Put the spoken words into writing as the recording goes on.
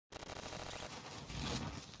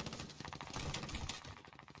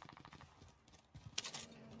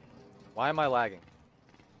Why am I lagging?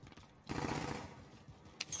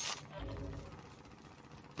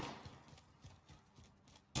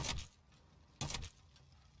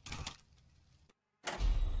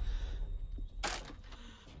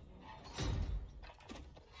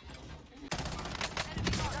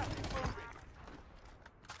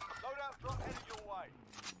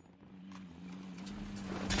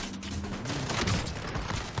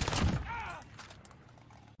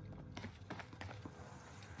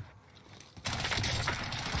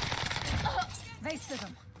 Wasted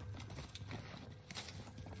them.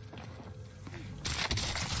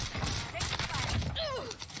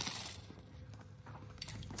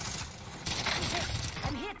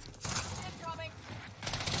 I'm hit. Incoming.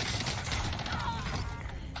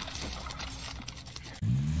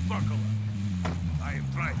 Buckle up. I am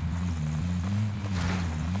trying.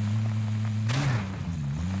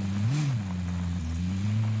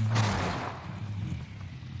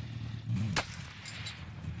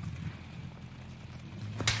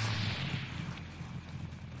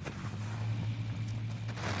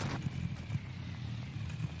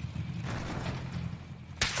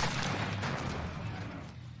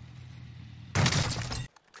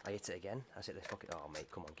 I hit it again. I hit this fucking. Oh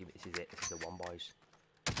mate, come on, give it. This is it. This is the one, boys.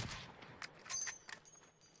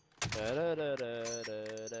 Oh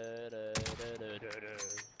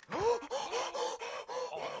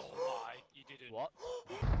my, you didn't. What?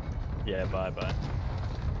 Yeah, bye.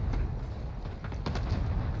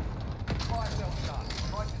 Fire cell done.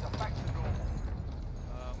 Prices are back to normal.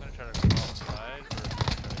 I'm gonna try to cross side.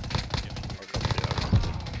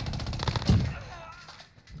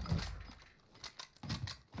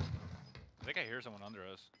 I think I hear someone under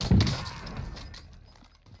us.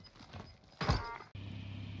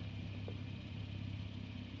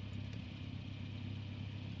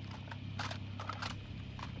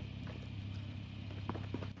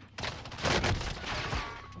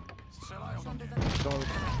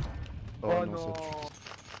 Oh no.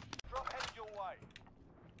 Drop headed your way.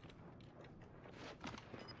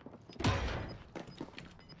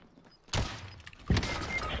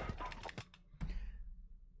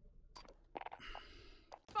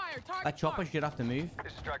 That chopper should have to move.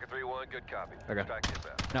 This is Striker 3-1. Good copy. Okay. Strike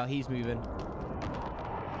inbound. No, he's moving.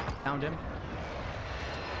 Found him.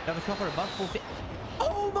 Have a chopper above 40.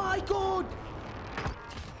 Oh my god!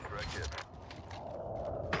 Correct hit.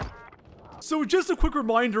 So just a quick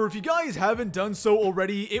reminder, if you guys haven't done so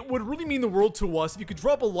already, it would really mean the world to us if you could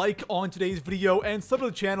drop a like on today's video and sub to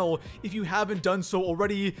the channel if you haven't done so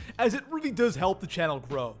already, as it really does help the channel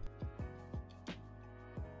grow.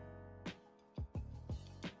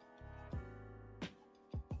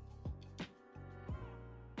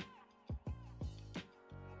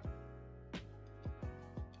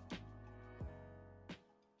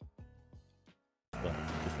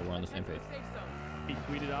 Just so we're on the same page. He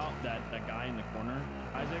tweeted out that guy in the corner,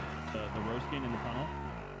 Isaac, the roast skin in the tunnel.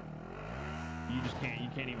 You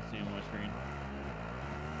can't even see him on my screen.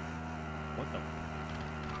 What the?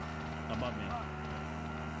 Above me.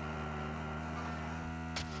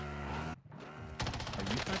 Are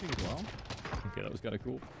you sniping as well? Okay, that was kind of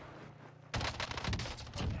cool.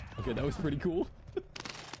 Okay, that was pretty cool.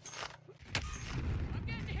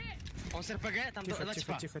 Он с РПГ, там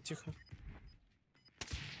Тихо.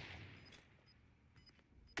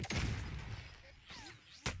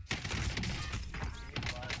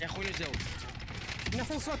 Я хуйню сделал. У меня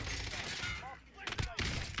фулсот.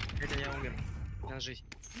 Это я умер. На жизнь.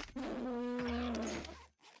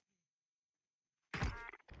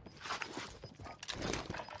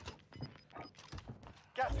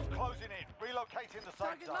 Gas is closing in. Relocating the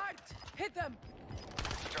safe zone. Hit them.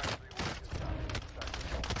 Striker 3-1.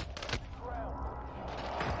 Ground.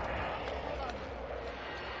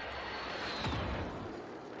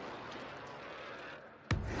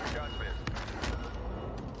 Gun missed.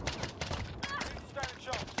 Standing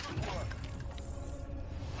shots. Good work.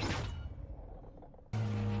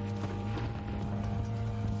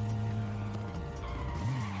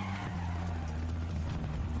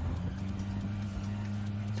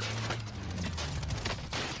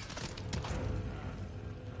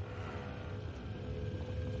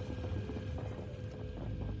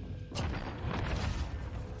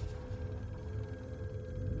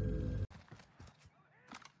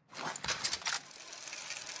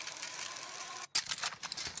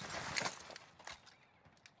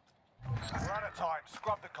 We're out of time.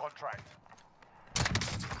 Scrub the contract.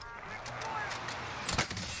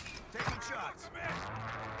 Taking shots.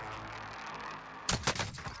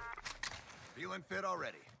 Feeling fit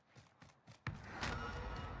already.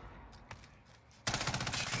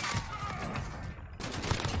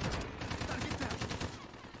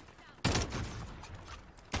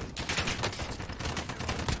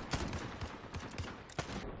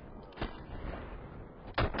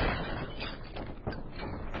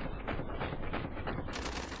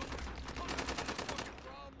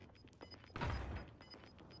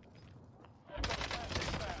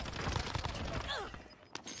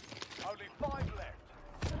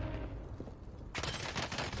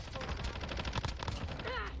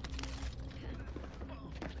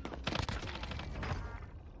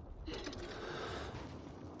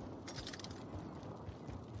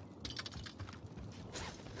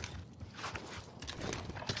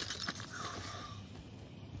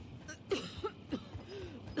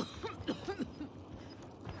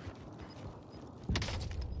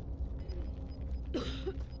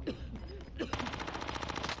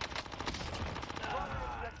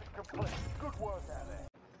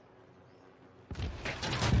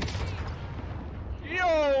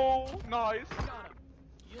 nice.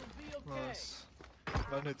 You'll be okay. Nice.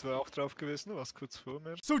 Wäre nicht auch drauf gewesen, was kurz vor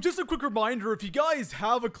mir. So just a quick reminder, if you guys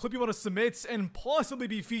have a clip you want to submit and possibly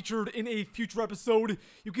be featured in a future episode,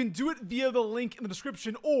 you can do it via the link in the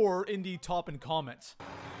description or in the top and comment.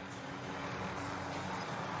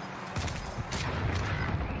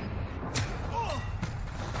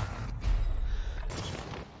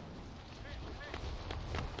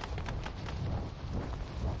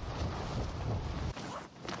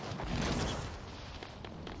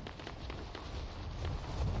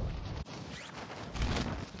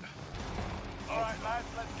 Alright lads,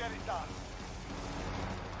 let's get it done.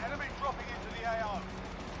 Enemy dropping into the AO.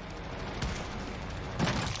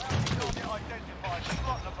 Bounty target identified.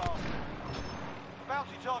 Slot the bomb.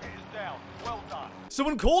 Bounty target is down. Well done. So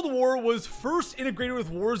when Cold War was first integrated with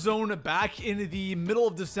Warzone back in the middle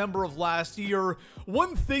of December of last year,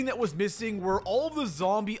 one thing that was missing were all of the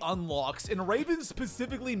zombie unlocks, and Raven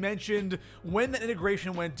specifically mentioned when that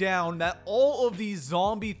integration went down that all of these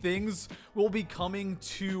zombie things will be coming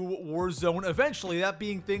to Warzone eventually, that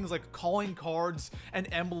being things like calling cards and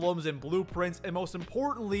emblems and blueprints, and most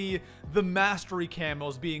importantly, the mastery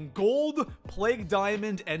camos being gold, plague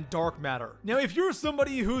diamond, and dark matter. Now if you're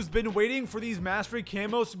somebody who's been waiting for these mastery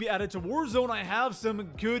camos to be added to Warzone, I have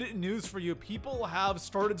some good news for you. People have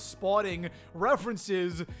started spotting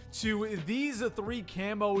references to these three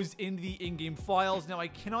camos in the in-game files. Now I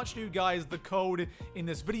cannot show you guys the code in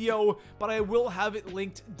this video, but I will have it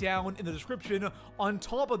linked down in the description. On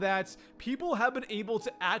top of that, people have been able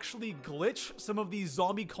to actually glitch some of these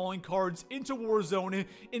zombie calling cards into Warzone,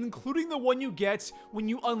 including the one you get when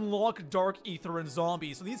you unlock Dark Ether and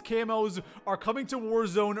Zombie. So these camos are coming to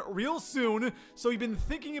Warzone real soon. So you've been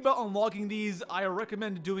thinking about unlocking these, I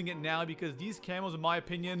recommend doing it now because these camos, in my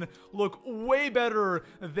opinion, look way better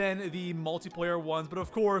than the multiplayer ones. But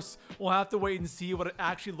of course, we'll have to wait and see what it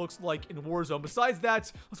actually looks like in Warzone. Besides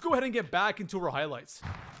that, let's go ahead and get back into our highlights.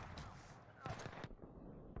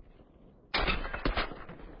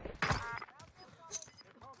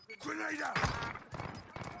 Grenade out!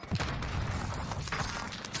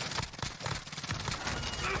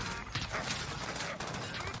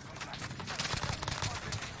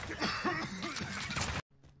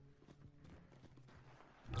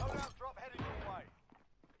 Loadout drop heading your way.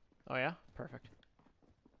 Oh yeah? Perfect.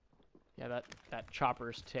 Yeah, that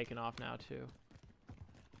chopper's taken off now too.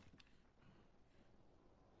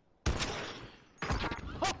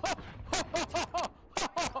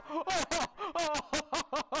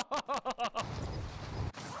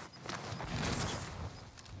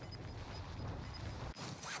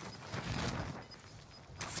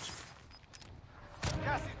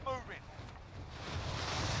 Gas is moving.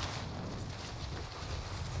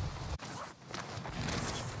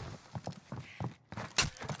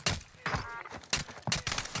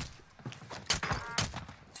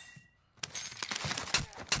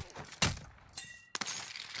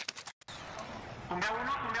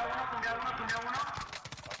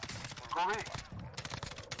 Copy.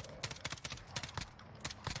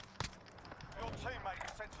 Your teammate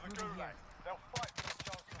is sent to the gulag. They'll fight for the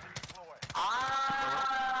chance to redeploy.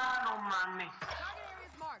 No mames. Target area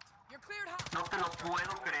is marked. You're cleared hot. No te lo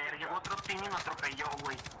puedo creer. Llegó otro team y me atropelló,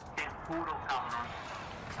 güey. Te juro, cabrón.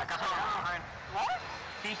 ¿Acaso llegaron, Raven? ¿What?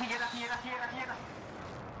 Sí, llega. Your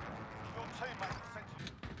teammate is sent to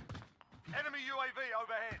you. Enemy UAV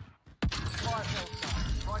overhead. Fire cells done.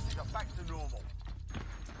 Prices are back to normal.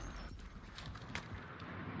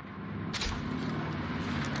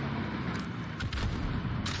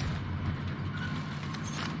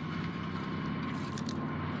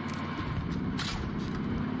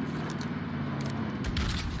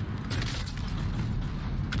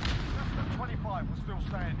 Just 25 was still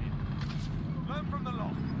standing. Learn from the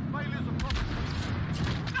loss. Failures are profit.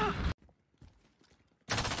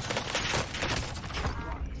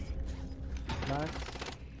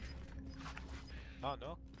 Ah,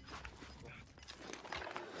 no.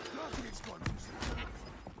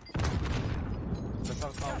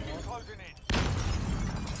 Closing in.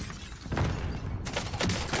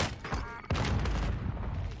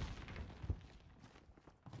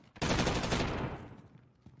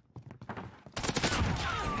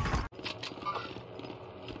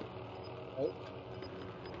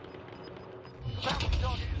 Bounty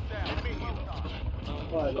target is down.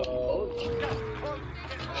 Well done. Gas is closing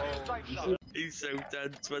in to the safe zone. He's so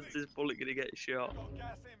tense. When's this bullet gonna get shot? Got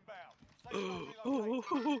gas inbound. Safe zone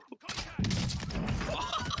relocated.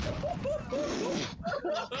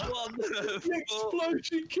 What the The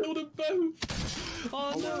explosion killed them both.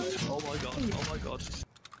 Oh no. Oh my god. Oh my god.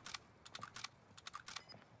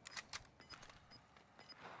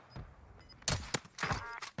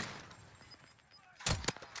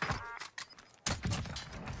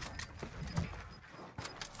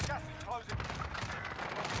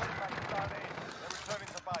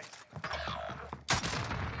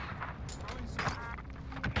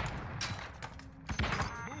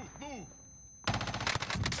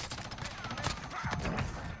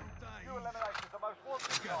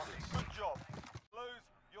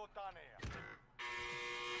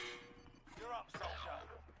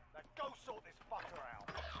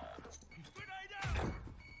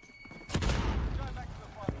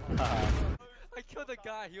 the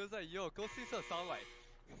guy. He was like, "Yo, go see some sunlight."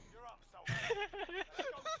 You're up, soldier. Let's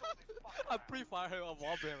go sort this fucker I pre-fire him on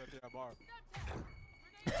wall bam with the MR.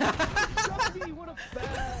 What a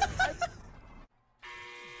bad.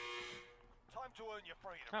 Time to earn your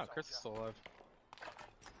freedom, Oh, Chris is soldier. still alive.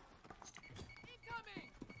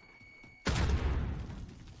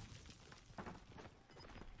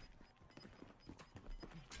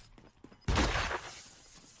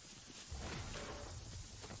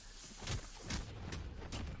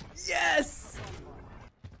 Yes!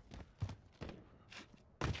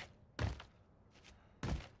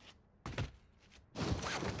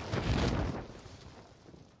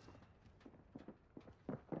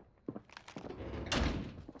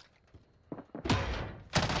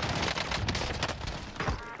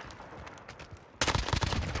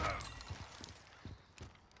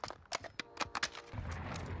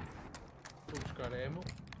 Buscaremo.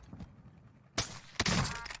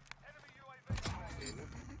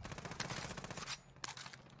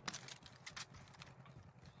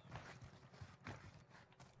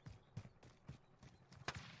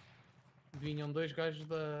 Vinham dois gajos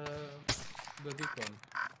da Deacon.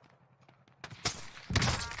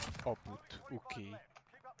 Oh puto, o quê?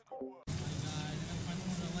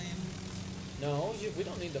 No, we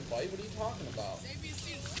don't need to fight. What are you talking about?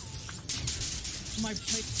 My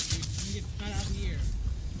plate, dude. I'm gonna get shot out of the air.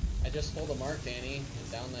 I just pulled a mark, Danny,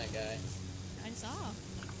 and down that guy. I saw.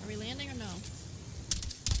 Are we landing or no?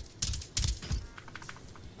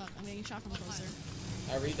 Fuck, I'm getting shot from closer.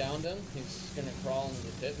 I re-downed him. He's gonna crawl into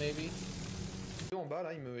the pit, maybe. En bas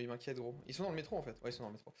là, il m'inquiète gros. Ils sont dans le métro en fait. Ouais, ils sont dans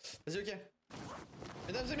le métro. Vas-y, ok.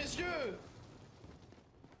 Mesdames et messieurs.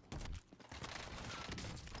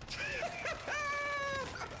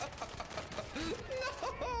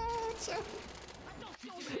 Non, tiens.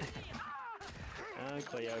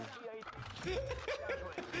 Incroyable.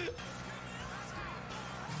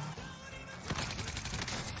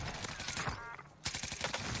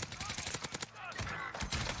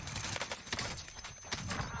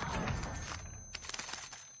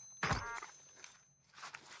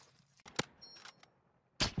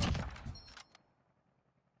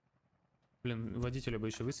 Блин, водителя бы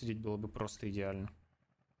еще высадить было бы просто идеально.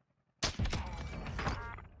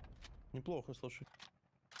 Неплохо, слушай.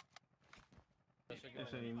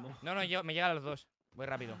 No, no, yo, me llegan los dos. Voy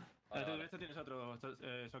rápido. Este tienes otro,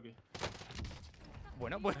 Soki.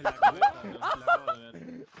 Bueno, pues. La acabo de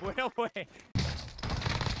ver. Bueno, pues.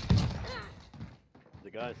 The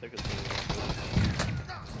guy took us to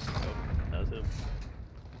that was him.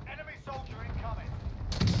 Enemy soldier incoming.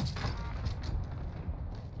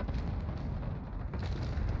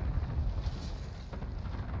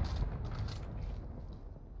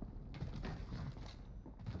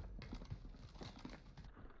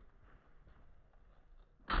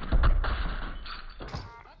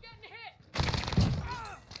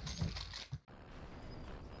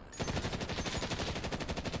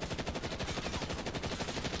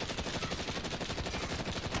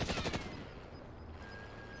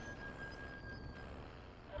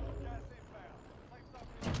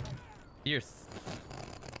 Yes.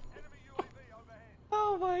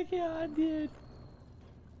 Oh my god, dude.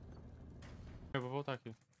 Eu vou voltar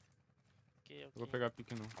aqui. Ok. Eu vou pegar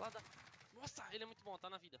pique não. Nossa, ele é muito bom, tá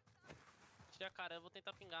na vida. Tirei a cara, eu vou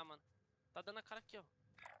tentar pingar, mano. Tá dando a cara aqui, ó.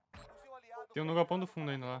 Tem um no galpão do fundo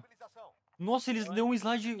ainda lá. Nossa, eles deu um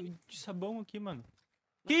slide de sabão aqui, mano.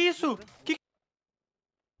 Que isso? Que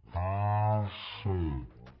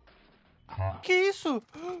isso?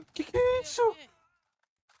 Que é isso?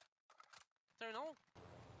 Sério não?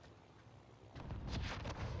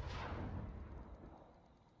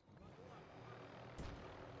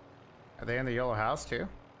 Are they in the yellow house too?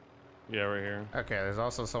 Yeah, right here. Okay, there's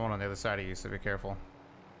also someone on the other side of you, so be careful.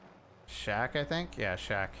 Shack, I think? Yeah,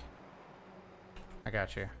 Shack. I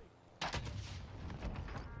got you.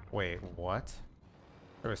 Wait, what?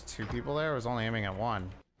 There was two people there? I was only aiming at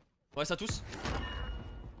one. Ouais, ça tous.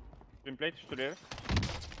 Une plate, je te l'ai.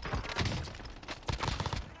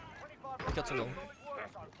 4 secondes.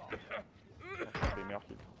 Des meilleurs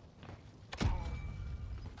kills.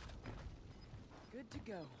 Good to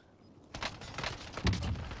go.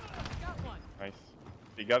 Nice.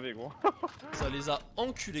 T'es gavé, gros. Ça les a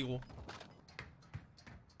enculés, gros.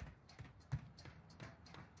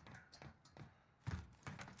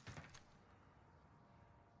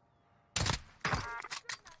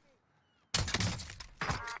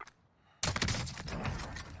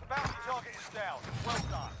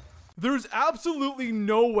 There's absolutely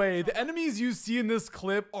no way the enemies you see in this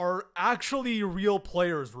clip are actually real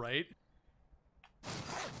players, right?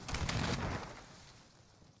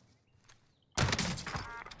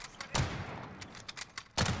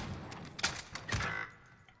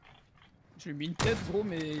 Je lui ai mis une tête, gros,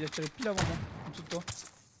 mais il a tiré pile avant moi, en dessous de toi.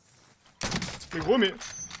 Mais gros, mais.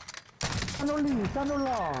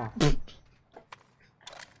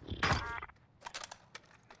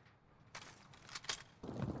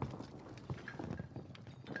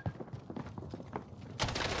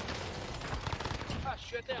 Ah, je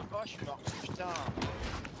suis à terre. Oh, je suis mort. Putain.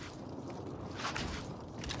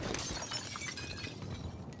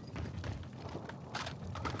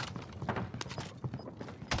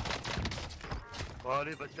 Bon,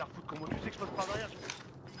 allez, va te faire foutre. Comment tu sais que je passe par derrière?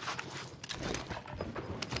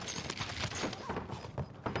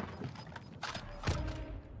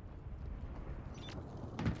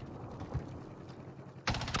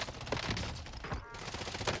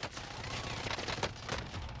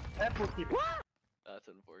 Impossible. That's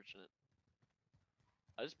unfortunate.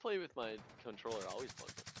 I just play with my controller always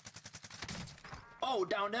plugged in. Oh,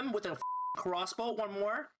 downed him with a crossbow. One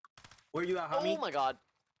more. Where you at, homie? Oh my god.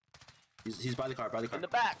 He's by the car, by the car. In the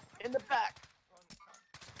back. In the back.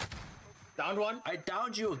 Downed one. I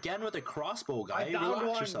downed you again with a crossbow, guy. I downed Relax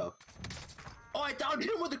one. yourself. Oh, I downed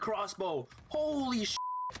him with a crossbow. Holy sh!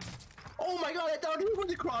 Oh my god, I downed him with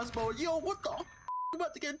the crossbow. Yo, what the? I'm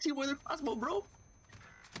about to get team with a crossbow, bro.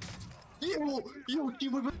 Yo,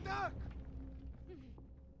 team with.